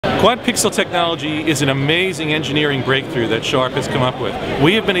QuadPixel technology is an amazing engineering breakthrough that Sharp has come up with.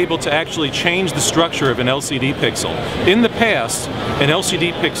 We have been able to actually change the structure of an LCD pixel. In the past, an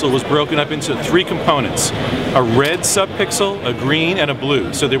LCD pixel was broken up into three components: a red subpixel, a green, and a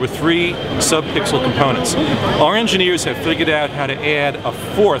blue. So there were three subpixel components. Our engineers have figured out how to add a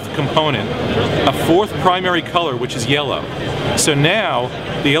fourth component, a fourth primary color, which is yellow. So now,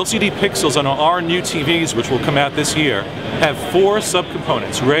 the LCD pixels on our new TVs, which will come out this year, have four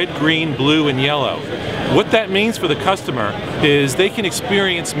subcomponents: red, green, blue, and yellow. What that means for the customer is they can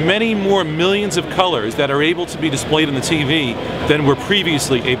experience many more millions of colors that are able to be displayed on the TV than were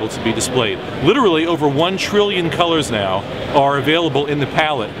previously able to be displayed. Literally over 1 trillion colors now are available in the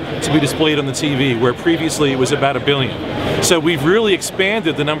palette to be displayed on the TV, where previously it was about 1 billion. So we've really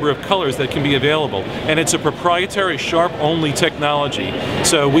expanded the number of colors that can be available, and it's a proprietary Sharp-only technology.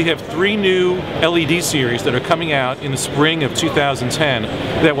 So we have 3 new LED series that are coming out in the spring of 2010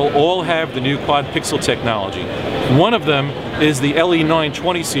 that will all have the new QuadPixel technology. One of them is the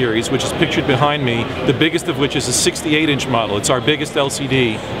LE920 series, which is pictured behind me, the biggest of which is a 68-inch model. It's our biggest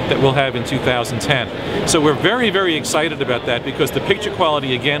LCD that we'll have in 2010. So we're very, very excited about that, because the picture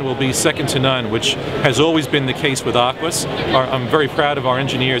quality, again, will be second to none, which has always been the case with Aquas. I'm very proud of our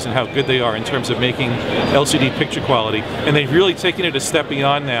engineers and how good they are in terms of making LCD picture quality, and they've really taken it a step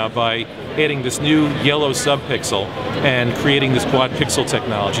beyond now by adding this new yellow subpixel and creating this QuadPixel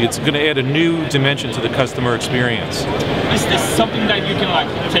technology. It's going to add a new dimension to the customer experience. Is this something that you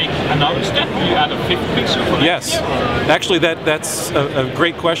can take another step? You add a 5th pixel for Yes. Actually, that's a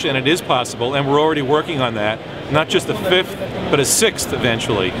great question, and it is possible, and we're already working on that. Not just a 5th, but a 6th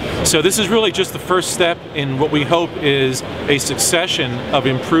eventually. So this is really just the first step in what we hope is a succession of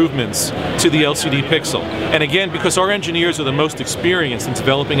improvements to the LCD pixel. And again, because our engineers are the most experienced in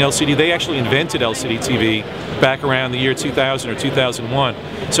developing LCD, they actually invented LCD TV back around the year 2000 or 2001.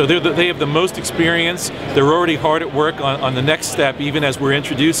 So they have the most experience. They're already hard at work on the next step, even as we're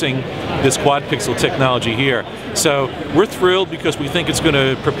introducing this QuadPixel technology here. So we're thrilled, because we think it's going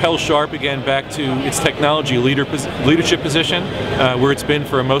to propel Sharp again back to its technology leadership position, where it's been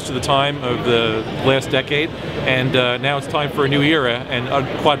for most of the time of the last decade. And now it's time for a new era, and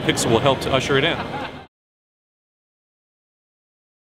QuadPixel will help to usher it in.